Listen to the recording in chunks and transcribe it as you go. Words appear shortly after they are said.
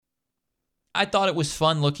I thought it was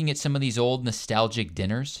fun looking at some of these old nostalgic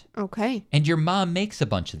dinners. Okay. And your mom makes a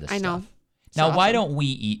bunch of this stuff. I know. Now, why don't we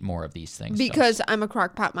eat more of these things? Because I'm a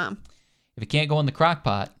crock pot mom. If it can't go in the crock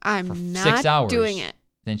pot for 6 hours, doing it.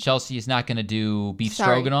 Then Chelsea is not going to do beef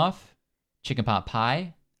stroganoff, chicken pot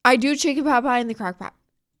pie. I do chicken pot pie in the crock pot.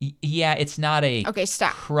 Yeah, it's not a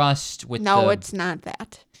crust with No, it's not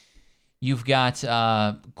that. You've got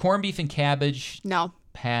corned beef and cabbage. No.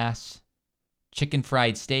 Pass. Chicken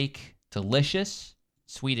fried steak. Delicious.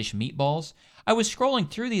 Swedish meatballs. I was scrolling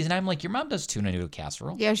through these, and I'm like, your mom does tuna noodle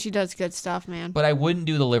casserole. Yeah, she does good stuff, man. But I wouldn't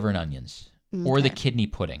do the liver and onions or the kidney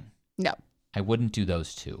pudding. No. I wouldn't do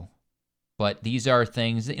those two. But these are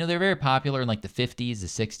things that, they're very popular in like the 50s, the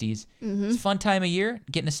 60s. Mm-hmm. It's a fun time of year.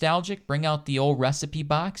 Get nostalgic. Bring out the old recipe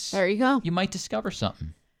box. There you go. You might discover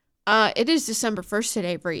something. It is December 1st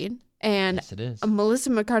today, Breed. And yes, it is. Melissa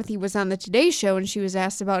McCarthy was on the Today Show, and she was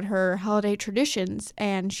asked about her holiday traditions.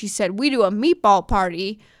 And she said, we do a meatball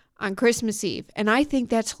party on Christmas Eve. And I think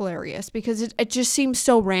that's hilarious because it just seems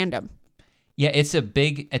so random. Yeah, it's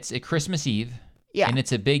a Christmas Eve. Yeah. And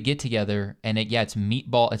it's a big get-together. And it's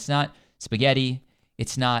meatball. It's not spaghetti.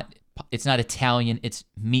 It's not Italian. It's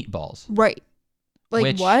meatballs. Right.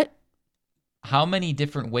 Like what? How many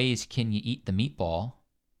different ways can you eat the meatball?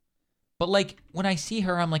 But like when I see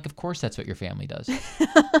her, I'm like, of course that's what your family does.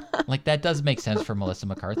 Like that does make sense for Melissa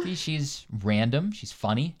McCarthy. She's random. She's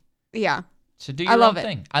funny. Yeah. So do your own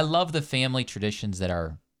thing. I love the family traditions that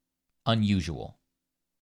are unusual.